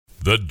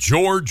The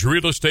George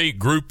Real Estate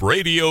Group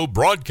radio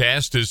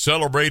broadcast is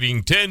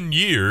celebrating 10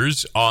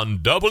 years on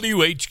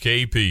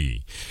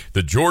WHKP.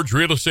 The George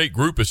Real Estate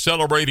Group is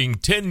celebrating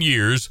 10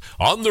 years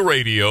on the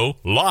radio,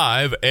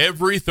 live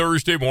every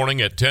Thursday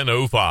morning at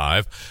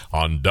 10:05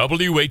 on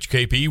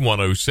WHKP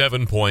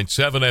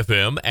 107.7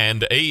 FM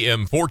and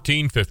AM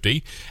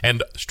 1450,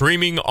 and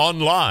streaming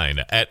online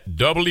at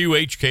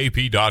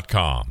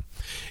WHKP.com.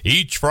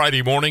 Each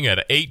Friday morning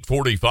at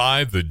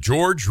 8:45, the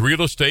George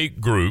Real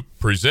Estate Group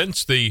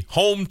presents the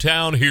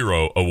Hometown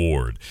Hero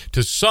Award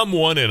to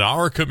someone in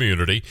our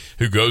community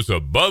who goes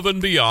above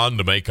and beyond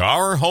to make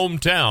our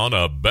hometown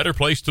a better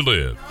place to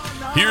live.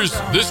 Here's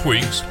this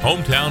week's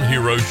Hometown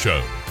Hero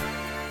Show.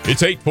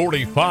 It's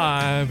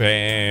 8:45,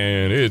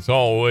 and it's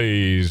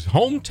always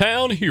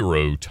Hometown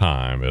Hero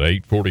time at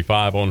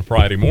 8:45 on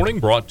Friday morning,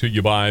 brought to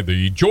you by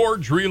the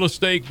George Real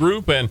Estate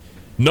Group. And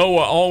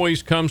Noah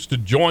always comes to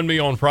join me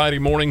on Friday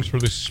mornings for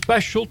this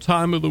special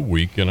time of the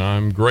week, and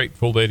I'm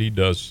grateful that he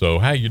does so.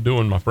 How you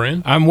doing, my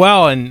friend? I'm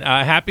well, and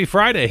happy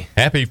Friday.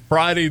 Happy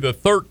Friday the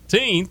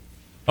 13th.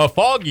 A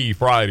foggy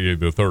Friday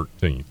the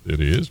 13th it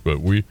is,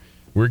 but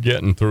we're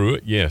getting through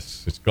it.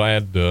 Yes,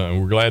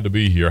 we're glad to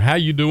be here. How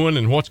you doing,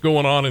 and what's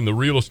going on in the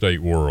real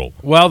estate world?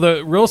 Well,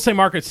 the real estate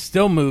market's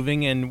still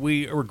moving, and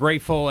we're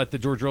grateful at the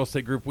George Real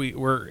Estate Group.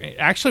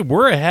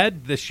 We're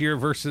ahead this year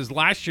versus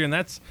last year, and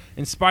that's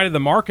in spite of the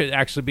market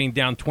actually being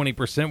down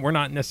 20%. We're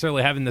not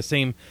necessarily having the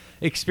same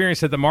experience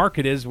that the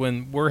market is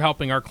when we're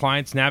helping our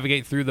clients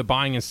navigate through the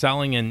buying and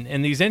selling.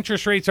 And these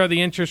interest rates are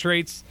the interest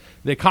rates.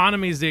 The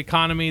economy is the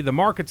economy. The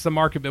market's the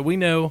market, but we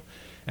know,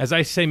 as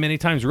I say many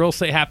times, real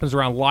estate happens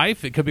around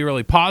life. It could be a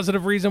really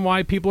positive reason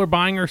why people are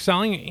buying or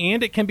selling,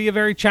 and it can be a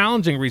very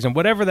challenging reason.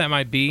 Whatever that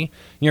might be,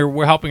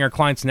 we're helping our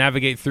clients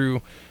navigate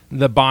through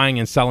the buying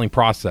and selling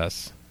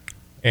process.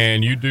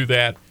 And you do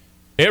that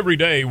every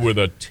day with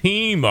a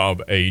team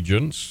of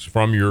agents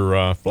from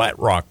your Flat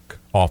Rock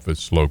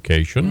office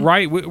location.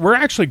 Right. We're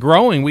actually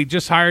growing. We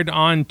just hired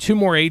on 2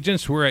 more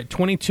agents. We're at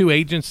 22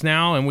 agents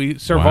now, and we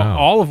serve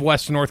all of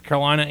Western North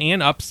Carolina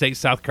and upstate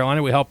South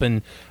Carolina. We help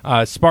in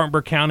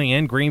Spartanburg County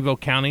and Greenville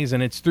counties,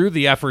 and it's through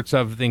the efforts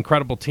of the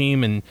incredible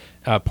team and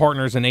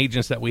partners and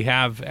agents that we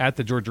have at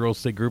the Georgia Real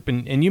Estate Group.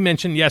 And you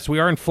mentioned, yes, we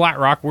are in Flat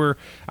Rock.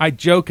 I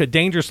joke, a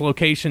dangerous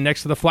location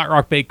next to the Flat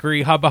Rock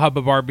Bakery, Hubba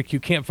Hubba Barbecue,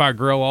 Campfire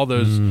Grill, all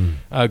those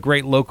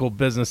great local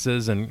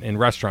businesses and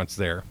restaurants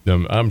there.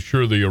 I'm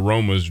sure the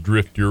aromas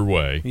drift your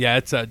way. Yeah,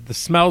 it's the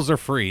smells are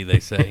free, they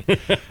say.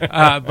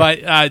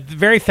 But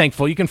very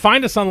thankful. You can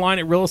find us online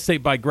at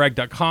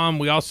realestatebygreg.com.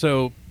 We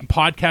also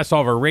podcast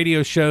all of our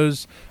radio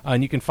shows,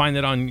 and you can find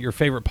that on your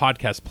favorite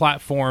podcast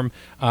platform.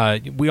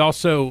 We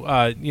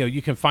also,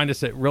 you can find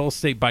us at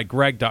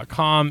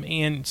realestatebygreg.com,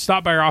 and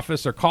stop by our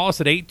office or call us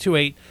at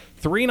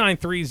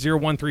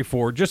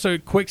 828-393-0134. Just a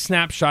quick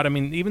snapshot. I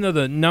mean, even though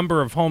the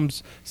number of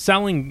homes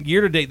selling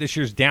year-to-date this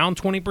year is down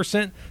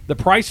 20%, the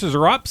prices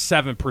are up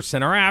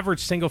 7%. Our average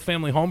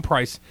single-family home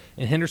price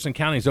in Henderson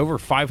County is over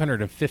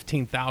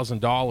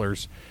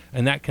 $515,000,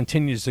 and that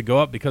continues to go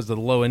up because of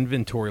the low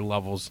inventory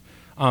levels.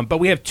 But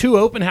we have 2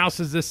 open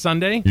houses this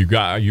Sunday.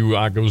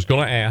 I was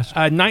going to ask.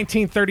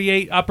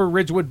 1938 Upper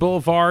Ridgewood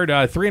Boulevard,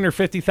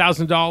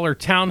 $350,000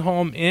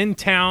 townhome in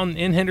town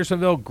in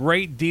Hendersonville.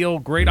 Great deal,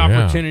 great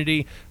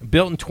opportunity,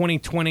 built in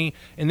 2020.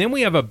 And then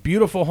we have a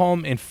beautiful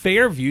home in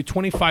Fairview,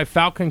 25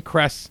 Falcon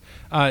Crest,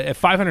 at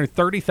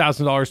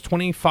 $530,000,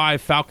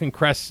 25 Falcon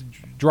Crest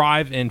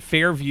Drive in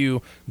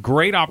Fairview.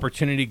 Great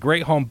opportunity,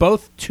 great home,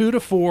 both 2 to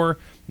 4.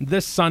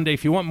 This Sunday.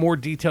 If you want more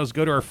details,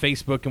 go to our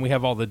Facebook, and we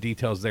have all the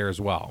details there as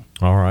well.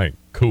 All right,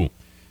 cool.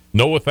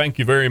 Noah, thank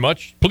you very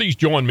much. Please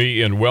join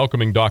me in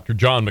welcoming Dr.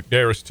 John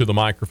McDaris to the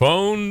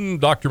microphone.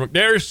 Dr.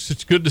 McDaris,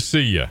 it's good to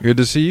see you. Good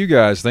to see you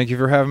guys. Thank you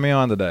for having me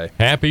on today.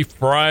 Happy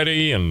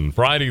Friday and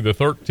Friday the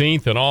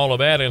 13th and all of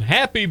that, and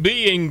happy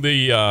being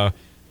the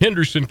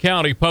Henderson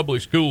County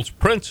Public Schools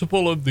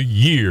Principal of the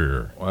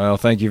Year. Well,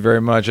 thank you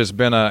very much. It's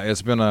been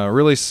a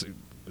really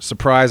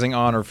surprising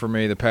honor for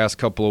me the past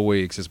couple of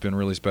weeks. It's been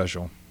really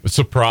special. A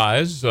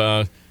surprise.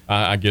 I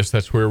guess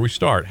that's where we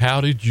start.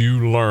 How did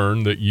you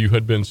learn that you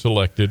had been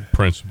selected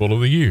Principal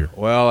of the Year?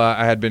 Well,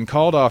 I had been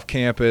called off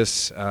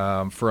campus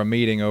for a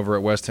meeting over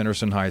at West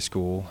Henderson High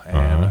School,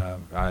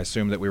 and I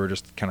assumed that we were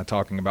just kind of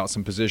talking about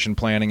some position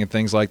planning and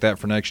things like that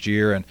for next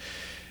year.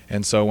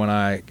 And so when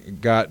I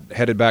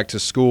headed back to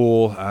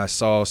school, I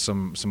saw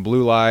some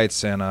blue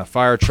lights and a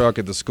fire truck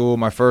at the school.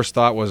 My first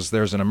thought was,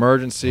 there's an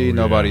emergency.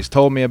 Nobody's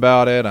told me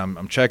about it.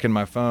 I'm checking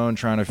my phone,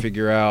 trying to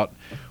figure out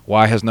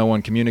why has no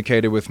one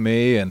communicated with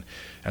me. And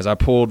as I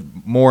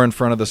pulled more in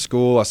front of the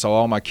school, I saw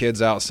all my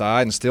kids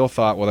outside and still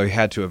thought, well, they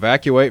had to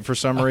evacuate for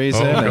some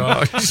reason.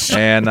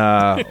 And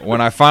when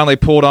I finally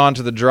pulled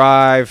onto the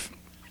drive,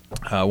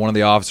 one of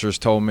the officers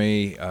told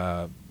me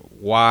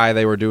why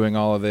they were doing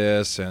all of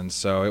this, and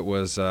so it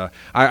was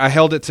I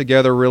held it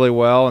together really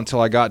well until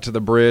I got to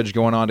the bridge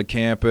going onto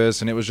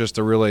campus, and it was just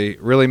a really,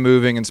 really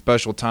moving and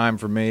special time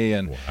for me.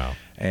 And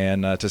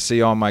and to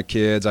see all my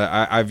kids.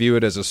 I view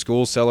it as a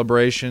school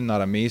celebration,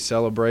 not a me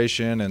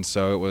celebration, and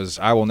so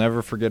I will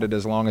never forget it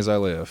as long as I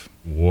live.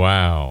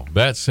 Wow,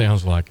 that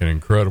sounds like an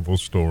incredible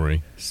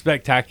story.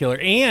 Spectacular.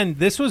 And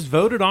this was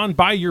voted on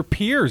by your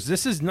peers.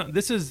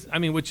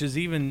 Which is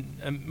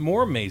even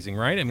more amazing,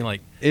 right? I mean,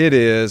 like, it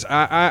is.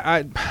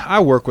 I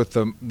work with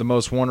the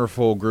most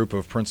wonderful group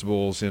of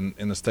principals in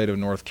the state of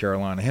North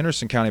Carolina.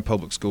 Henderson County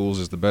Public Schools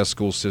is the best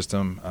school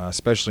system,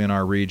 especially in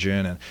our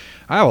region. And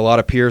I have a lot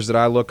of peers that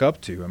I look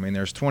up to. I mean,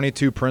 there's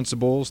 22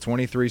 principals,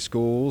 23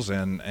 schools,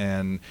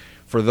 and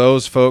for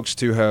those folks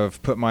to have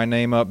put my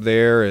name up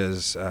there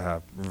is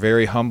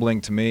very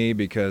humbling to me,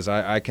 because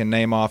I can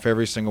name off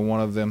every single one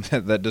of them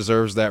that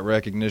deserves that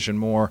recognition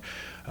more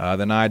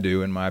than I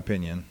do, in my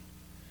opinion.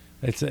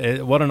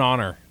 What an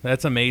honor.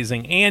 That's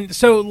amazing. And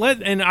so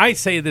I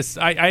say this,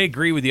 I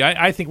agree with you.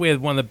 I think we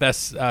have one of the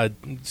best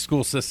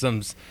school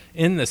systems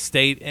in the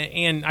state.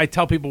 And I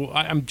tell people,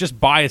 I'm just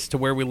biased to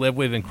where we live.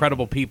 We have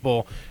incredible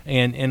people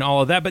and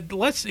all of that. But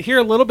let's hear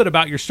a little bit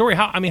about your story.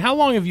 How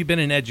long have you been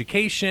in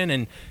education?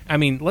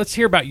 And let's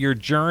hear about your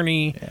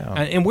journey.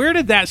 Yeah. And where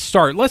did that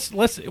start?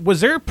 Was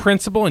there a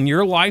principal in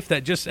your life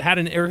that just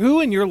or who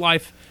in your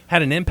life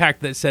had an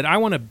impact that said, I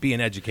want to be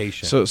in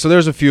education? So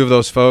there's a few of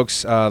those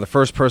folks. The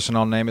first person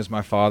I'll name is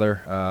my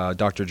father,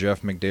 Dr.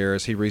 Jeff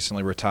McDaris. He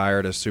recently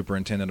retired as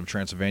superintendent of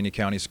Transylvania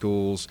County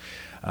Schools.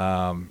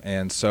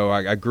 And so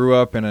I grew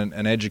up in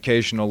an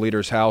educational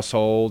leader's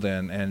household,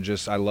 and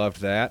just I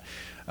loved that.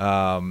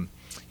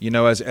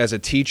 As a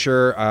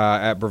teacher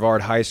at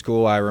Brevard High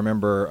School, I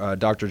remember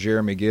Dr.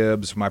 Jeremy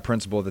Gibbs, my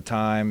principal at the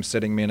time,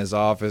 sitting me in his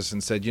office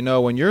and said,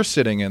 when you're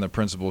sitting in the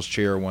principal's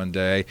chair one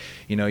day,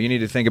 you need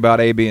to think about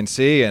A, B, and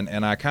C.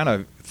 And I kind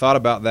of thought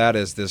about that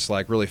as this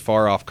like really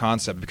far off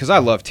concept, because I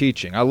love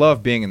teaching. I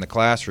love being in the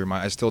classroom.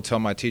 I still tell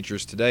my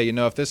teachers today,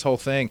 if this whole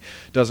thing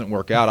doesn't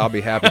work out, I'll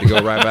be happy to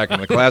go right back in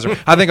the classroom.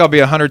 I think I'll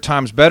be 100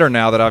 times better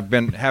now that I've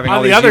been having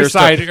all these years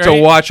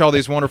to watch all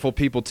these wonderful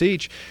people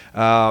teach.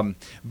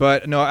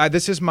 But no,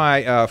 this is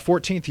my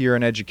 14th year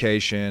in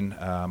education.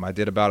 I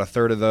did about a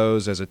third of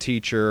those as a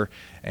teacher,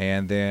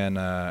 and then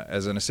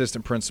as an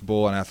assistant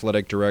principal and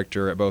athletic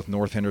director at both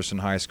North Henderson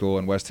High School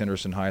and West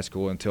Henderson High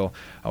School, until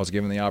I was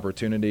given the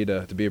opportunity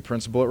to be a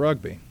principal at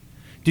Rugby.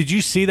 Did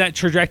you see that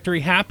trajectory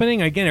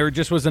happening again, or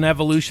just was an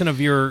evolution of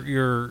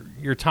your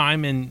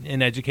time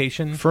in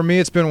education? For me,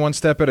 it's been one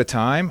step at a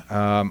time.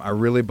 I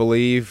really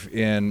believe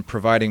in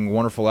providing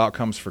wonderful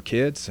outcomes for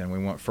kids, and we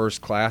want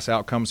first-class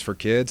outcomes for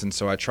kids. And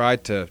so I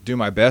tried to do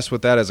my best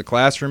with that as a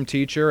classroom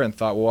teacher, and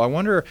thought, well, I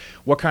wonder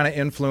what kind of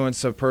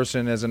influence a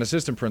person as an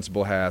assistant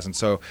principal has. And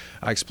so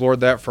I explored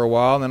that for a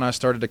while, and then I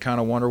started to kind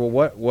of wonder,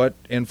 well, what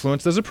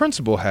influence does a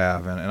principal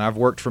have? And I've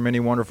worked for many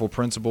wonderful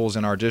principals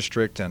in our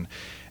district, and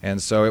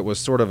so it was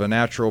sort of a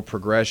natural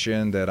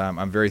progression that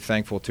I'm very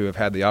thankful to have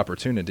had the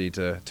opportunity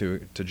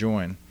to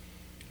join.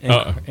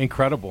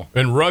 Incredible.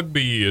 And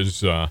Rugby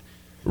is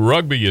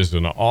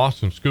an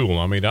awesome school.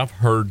 I've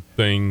heard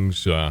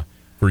things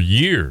for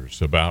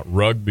years about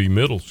Rugby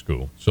Middle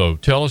School. So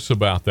tell us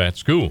about that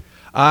school.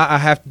 I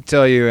have to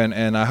tell you,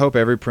 and I hope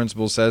every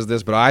principal says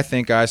this, but I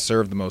think I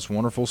serve the most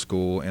wonderful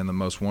school in the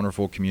most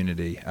wonderful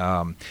community.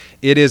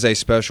 It is a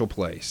special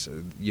place.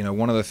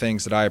 One of the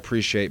things that I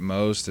appreciate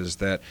most is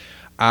that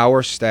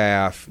our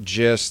staff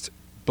just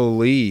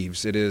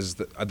believes it is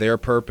their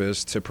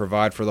purpose to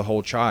provide for the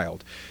whole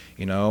child.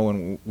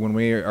 When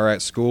we are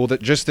at school,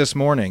 that just this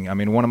morning,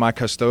 one of my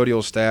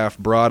custodial staff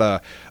brought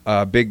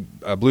a big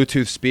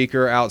Bluetooth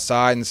speaker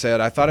outside and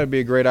said, I thought it'd be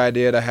a great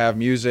idea to have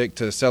music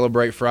to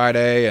celebrate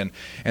Friday.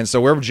 And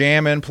so we're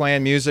jamming,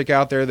 playing music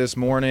out there this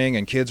morning,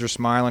 and kids are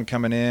smiling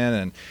coming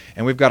in,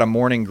 and we've got a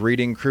morning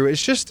greeting crew.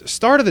 It's just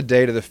start of the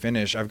day to the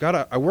finish.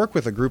 I work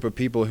with a group of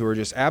people who are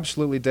just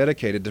absolutely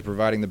dedicated to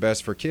providing the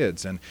best for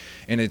kids, and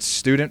it's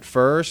student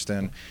first,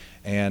 and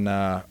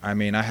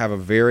I have a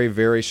very,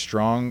 very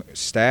strong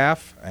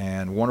staff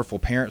and wonderful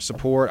parent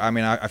support.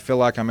 I feel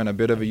like I'm in a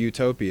bit of a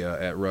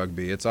utopia at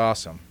Rugby. It's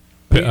awesome.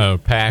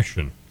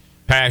 Passion.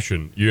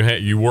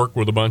 You work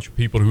with a bunch of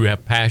people who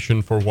have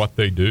passion for what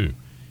they do.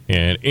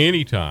 And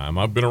anytime,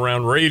 I've been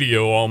around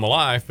radio all my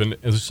life, and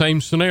it's the same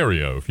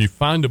scenario. If you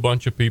find a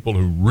bunch of people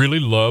who really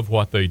love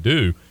what they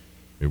do,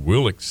 it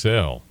will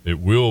excel. It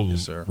will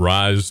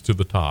rise to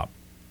the top.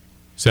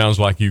 Sounds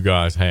like you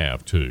guys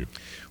have, too.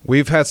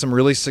 We've had some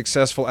really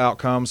successful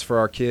outcomes for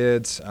our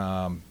kids,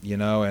 and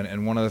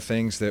one of the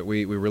things that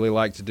we really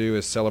like to do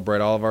is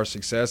celebrate all of our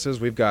successes.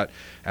 We've got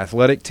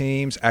athletic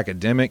teams,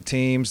 academic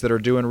teams that are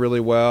doing really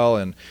well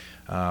and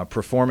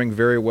performing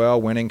very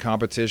well, winning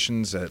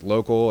competitions at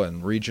local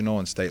and regional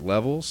and state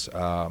levels.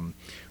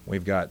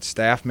 We've got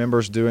staff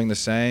members doing the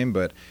same,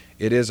 but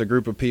it is a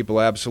group of people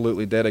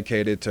absolutely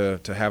dedicated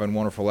to having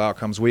wonderful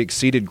outcomes. We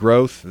exceeded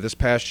growth this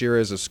past year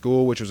as a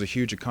school, which was a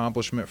huge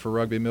accomplishment for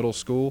Rugby Middle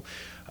School.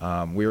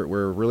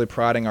 We're really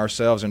priding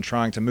ourselves in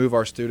trying to move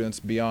our students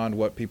beyond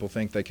what people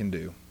think they can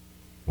do.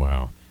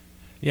 Wow.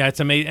 Yeah,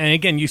 it's amazing. And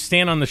again, you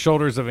stand on the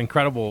shoulders of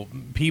incredible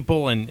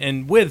people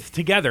and with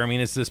together. I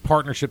mean, it's this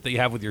partnership that you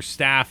have with your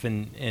staff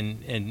and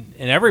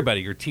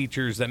everybody, your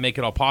teachers that make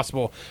it all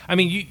possible. I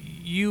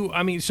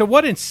mean, so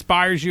what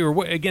inspires you, or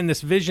what, again, this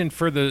vision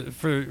for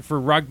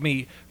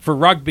rugby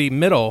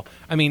middle?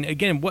 I mean,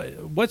 again,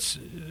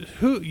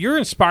 who you're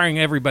inspiring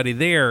everybody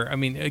there. I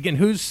mean, again,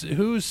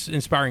 who's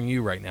inspiring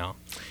you right now?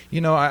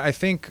 I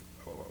think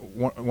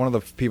one of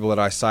the people that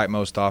I cite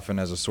most often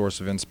as a source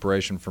of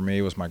inspiration for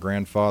me was my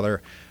grandfather.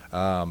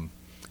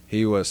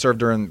 He served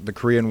during the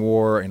Korean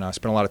War, and I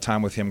spent a lot of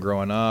time with him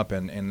growing up.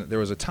 And there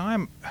was a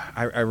time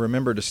I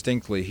remember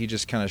distinctly. He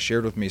just kind of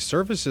shared with me,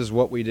 service is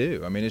what we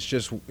do. I mean, it's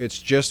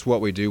just what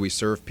we do. We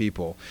serve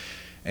people.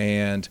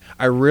 And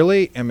I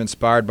really am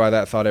inspired by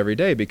that thought every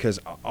day, because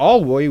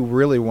all we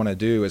really want to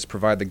do is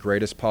provide the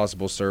greatest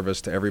possible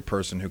service to every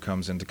person who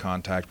comes into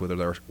contact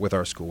with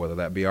our school, whether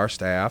that be our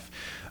staff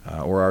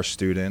or our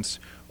students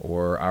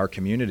or our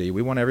community.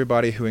 We want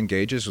everybody who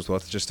engages with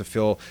us just to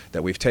feel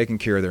that we've taken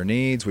care of their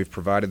needs, we've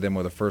provided them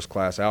with a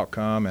first-class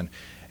outcome,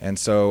 and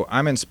so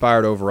I'm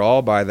inspired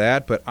overall by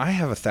that, but I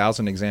have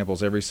 1,000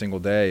 examples every single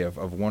day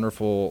of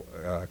wonderful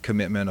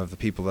commitment of the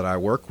people that I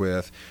work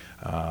with,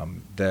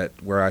 that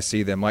where I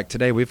see them. Like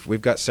today,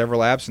 we've got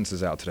several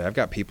absences out today. I've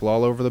got people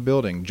all over the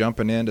building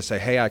jumping in to say,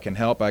 hey, I can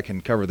help, I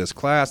can cover this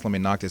class, let me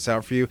knock this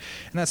out for you.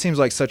 And that seems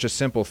like such a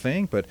simple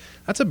thing, but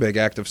that's a big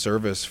act of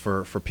service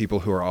for people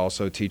who are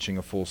also teaching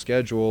a full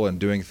schedule and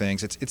doing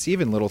things. It's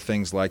even little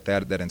things like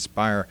that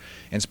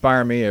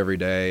inspire me every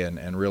day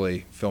and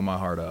really fill my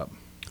heart up.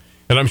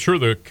 And I'm sure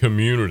the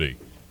community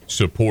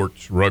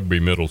supports Rugby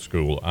Middle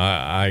School.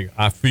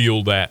 I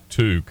feel that,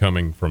 too,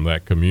 coming from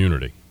that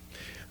community.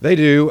 They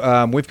do.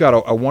 We've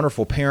got a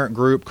wonderful parent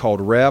group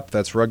called REP.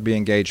 That's Rugby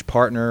Engaged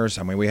Partners.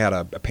 I mean, we had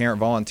a parent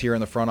volunteer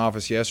in the front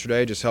office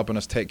yesterday just helping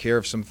us take care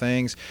of some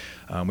things.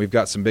 We've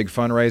got some big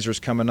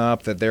fundraisers coming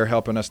up that they're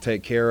helping us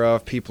take care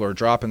of. People are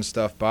dropping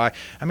stuff by.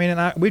 I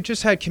mean, we've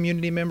just had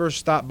community members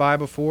stop by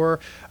before,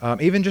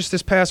 even just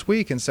this past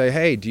week, and say,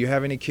 hey, do you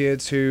have any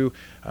kids who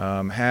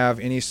have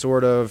any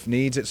sort of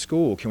needs at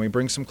school? Can we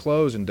bring some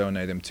clothes and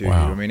donate them to you?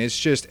 I mean, it's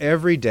just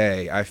every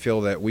day I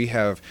feel that we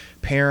have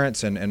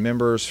parents and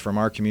members from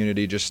our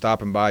community just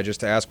stopping by just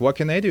to ask what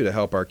can they do to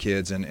help our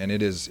kids, and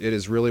it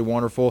is really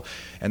wonderful.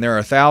 And there are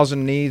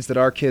 1,000 needs that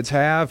our kids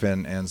have,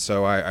 and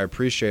so I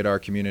appreciate our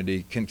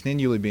community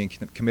continually being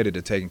committed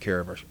to taking care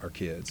of our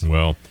kids.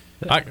 Well,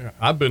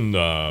 I've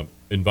been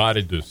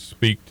invited to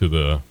speak to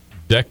the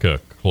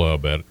DECA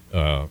Club at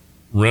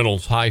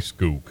Reynolds High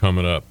School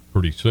coming up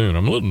pretty soon.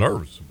 I'm a little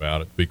nervous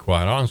about it, to be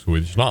quite honest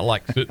with you. It's not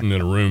like sitting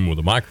in a room with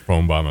a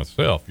microphone by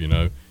myself,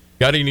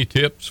 Got any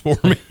tips for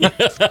me?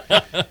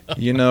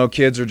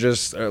 Kids are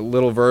just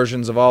little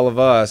versions of all of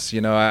us.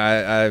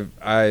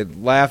 I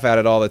laugh at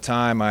it all the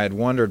time. I had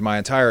wondered my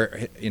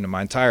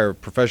entire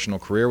professional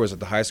career was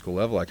at the high school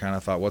level. I kind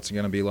of thought, what's it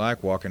going to be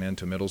like walking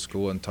into middle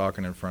school and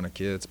talking in front of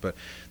kids? But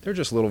they're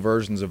just little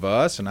versions of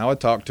us, and I would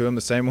talk to them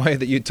the same way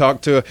that you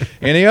talk to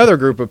any other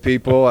group of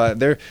people.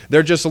 They're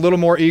just a little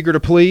more eager to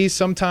please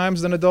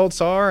sometimes than adults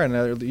are, and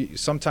they're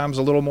sometimes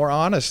a little more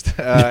honest.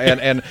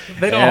 And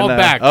they don't hold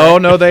back. Oh,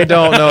 no, they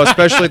don't. No,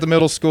 especially at the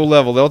middle school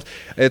level.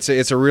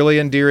 It's a really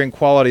endearing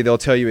quality. They'll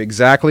tell you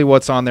exactly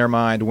what's on their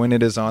mind when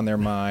it is on their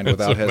mind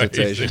without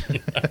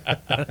hesitation.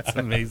 That's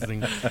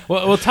amazing.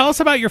 Well, tell us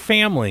about your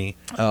family.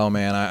 Oh,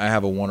 man, I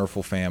have a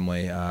wonderful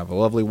family. I have a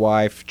lovely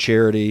wife,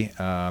 Charity,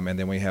 and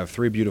then we have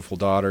 3 beautiful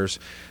daughters,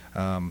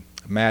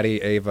 Maddie,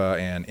 Ava,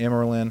 and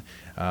Emerlyn.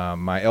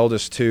 My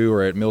eldest 2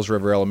 are at Mills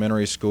River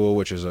Elementary School,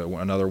 which is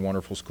another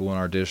wonderful school in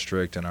our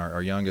district, and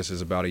our youngest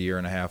is about 1.5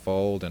 years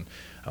old, and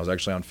I was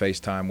actually on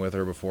FaceTime with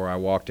her before I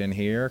walked in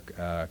here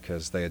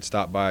because they had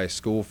stopped by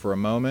school for a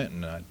moment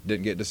and I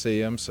didn't get to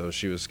see them, so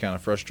she was kind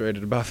of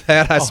frustrated about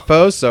that, I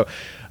suppose. So,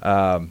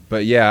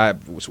 but yeah,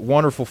 it was a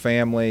wonderful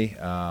family,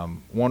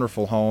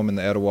 wonderful home in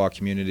the Etowah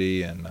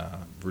community, and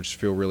we just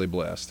feel really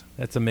blessed.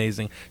 That's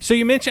amazing. So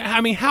you mentioned,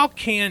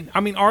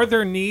 are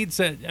there needs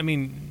that,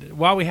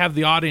 while we have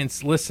the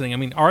audience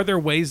listening, are there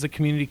ways the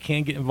community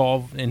can get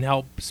involved and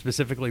help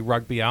specifically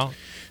rugby out?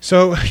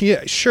 So,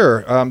 yeah,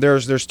 sure.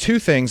 There's 2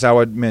 things I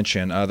would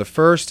mention. The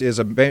first is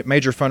a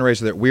major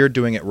fundraiser that we're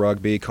doing at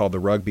Rugby called the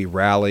Rugby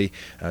Rally.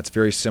 It's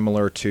very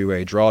similar to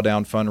a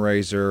drawdown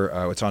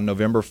fundraiser. It's on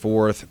November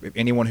 4th.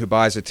 Anyone who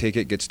buys a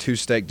ticket gets 2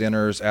 steak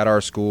dinners at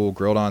our school,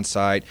 grilled on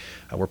site.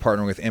 We're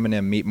partnering with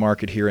M&M Meat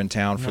Market here in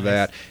town for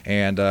that.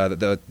 And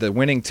the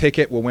winning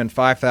ticket will win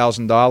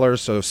 $5,000.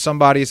 So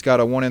somebody's got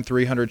a 1 in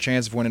 300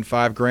 chance of winning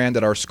 $5,000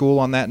 at our school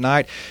on that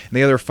night. And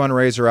the other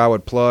fundraiser I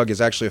would plug is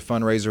actually a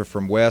fundraiser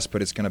from West,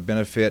 but it's going to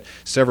benefit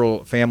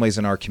several families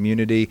in our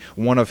community,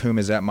 one of whom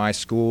is at my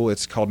school.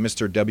 It's called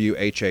Mr.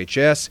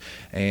 WHHS,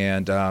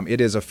 and it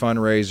is a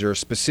fundraiser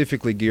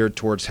specifically geared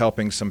towards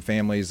helping some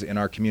families in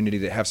our community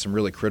that have some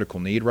really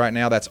critical need right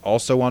now. That's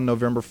also on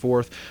November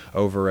 4th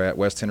over at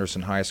West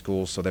Henderson High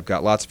School, so they've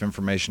got lots of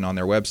information on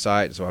their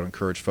website, so I'd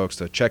encourage folks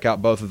to check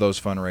out both of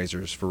those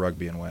fundraisers for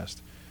Rugby and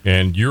West.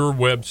 And your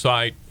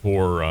website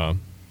for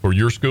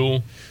your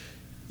school?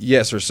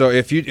 Yes, sir. So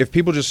if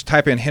people just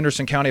type in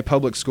Henderson County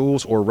Public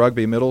Schools or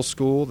Rugby Middle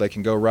School, they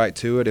can go right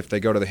to it. If they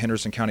go to the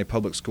Henderson County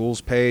Public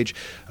Schools page,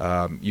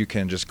 you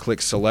can just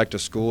click select a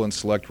school and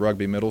select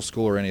Rugby Middle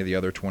School or any of the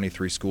other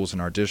 23 schools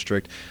in our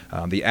district.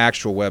 The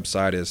actual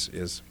website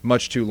is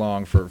much too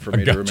long for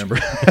me to remember.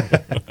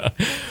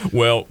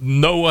 Well,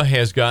 Noah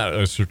has got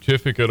a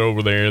certificate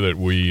over there that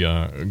we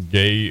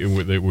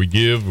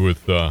give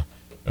with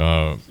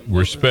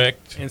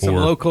respect, and some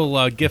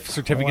local gift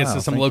certificates to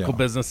some local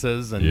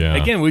businesses. And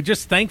again, we're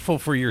just thankful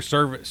for your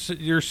service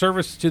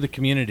to the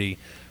community,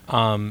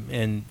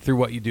 and through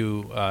what you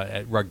do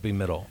at Rugby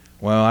Middle.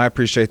 Well, I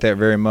appreciate that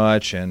very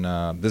much, and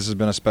this has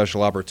been a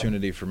special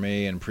opportunity for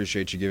me, and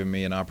appreciate you giving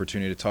me an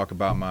opportunity to talk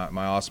about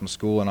my awesome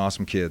school and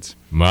awesome kids.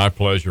 My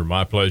pleasure.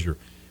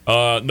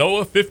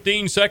 Noah,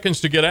 15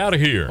 seconds to get out of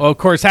here. Well, of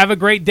course, have a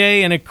great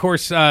day. And, of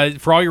course,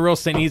 for all your real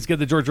estate needs, give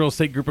the Georgia Real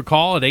Estate Group a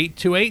call at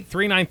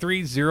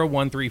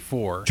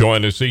 828-393-0134.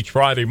 Join us each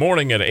Friday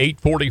morning at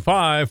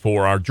 8:45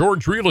 for our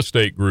George Real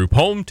Estate Group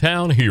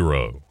Hometown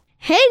Hero.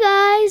 Hey,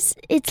 guys.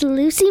 It's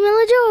Lucy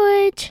Miller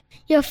George,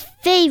 your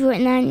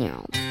favorite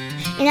 9-year-old.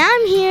 And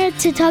I'm here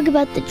to talk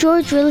about the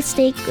George Real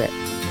Estate Group.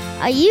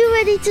 Are you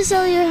ready to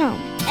sell your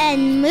home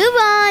and move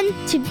on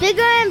to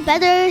bigger and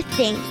better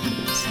things?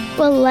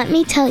 Well, let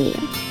me tell you,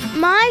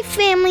 my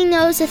family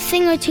knows a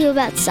thing or two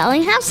about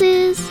selling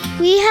houses.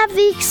 We have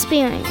the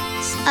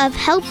experience of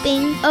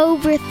helping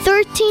over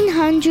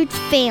 1,300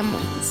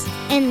 families.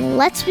 And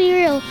let's be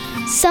real,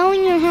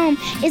 selling your home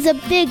is a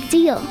big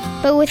deal.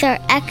 But with our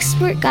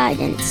expert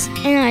guidance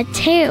and our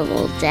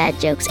terrible dad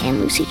jokes and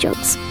Lucy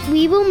jokes,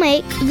 we will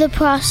make the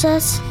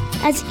process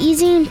as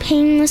easy and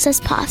painless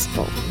as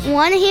possible.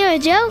 Want to hear a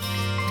joke?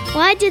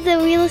 Why did the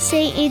real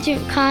estate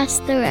agent cross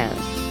the road?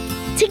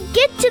 To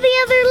get to the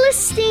other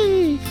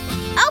listing.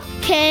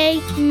 Okay,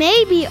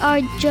 maybe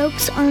our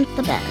jokes aren't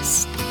the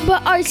best,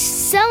 but our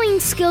selling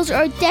skills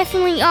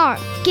definitely are.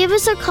 Give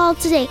us a call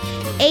today,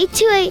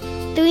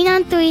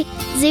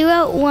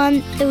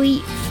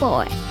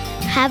 828-393-0134.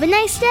 Have a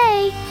nice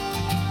day.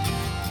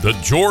 The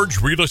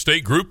George Real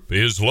Estate Group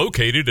is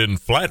located in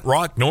Flat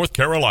Rock, North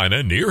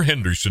Carolina, near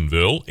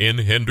Hendersonville in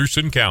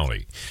Henderson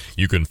County.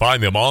 You can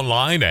find them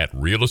online at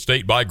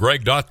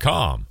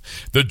realestatebygreg.com.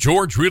 The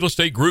George Real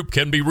Estate Group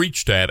can be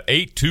reached at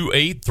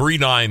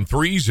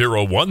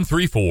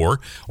 828-393-0134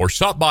 or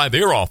stop by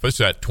their office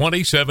at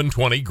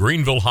 2720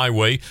 Greenville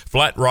Highway,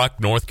 Flat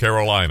Rock, North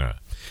Carolina.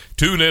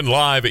 Tune in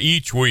live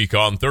each week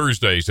on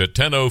Thursdays at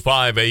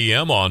 10:05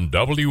 a.m. on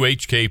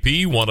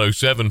WHKP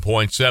 107.7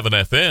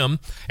 FM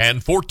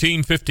and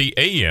 1450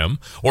 a.m.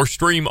 or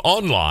stream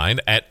online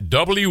at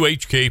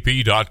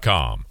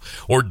WHKP.com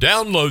or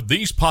download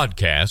these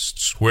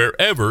podcasts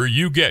wherever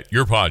you get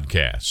your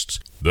podcasts.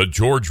 The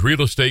George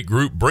Real Estate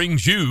Group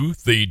brings you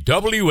the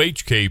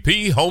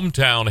WHKP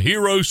Hometown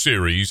Hero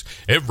Series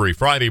every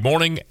Friday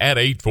morning at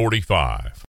 8:45.